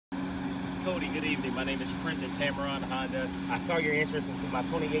Cody, good evening. My name is Chris at Tameron Honda. I saw your interest into my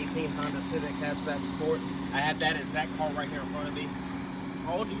 2018 Honda Civic Hatchback Sport. I have that exact car right here in front of me.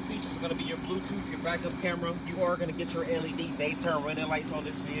 All new features are going to be your Bluetooth, your backup camera. You are going to get your LED daytime running lights on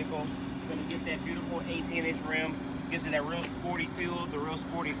this vehicle. You're going to get that beautiful 18-inch rim. Gives it that real sporty feel, the real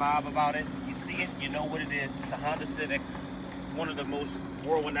sporty vibe about it. You see it, you know what it is. It's a Honda Civic. One of the most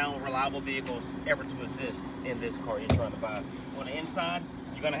world-renowned, reliable vehicles ever to exist in this car you're trying to buy. On the inside,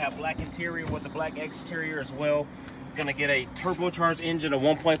 you're gonna have black interior with the black exterior as well. You're gonna get a turbocharged engine, a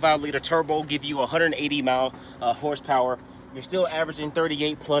 1.5 liter turbo, give you 180 horsepower. You're still averaging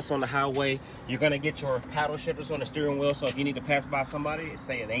 38 plus on the highway. You're gonna get your paddle shifters on the steering wheel, so if you need to pass by somebody,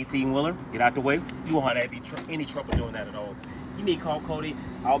 say an 18-wheeler, get out the way. You won't have any trouble doing that at all. You need to call Cody.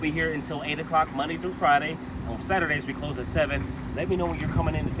 I'll be here until 8 o'clock Monday through Friday. On Saturdays, we close at 7. Let me know when you're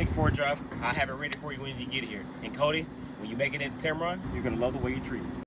coming in to take it for a drive. I'll have it ready for you when you get here. And Cody, when you make it into Tameron, you're gonna love the way you treat it.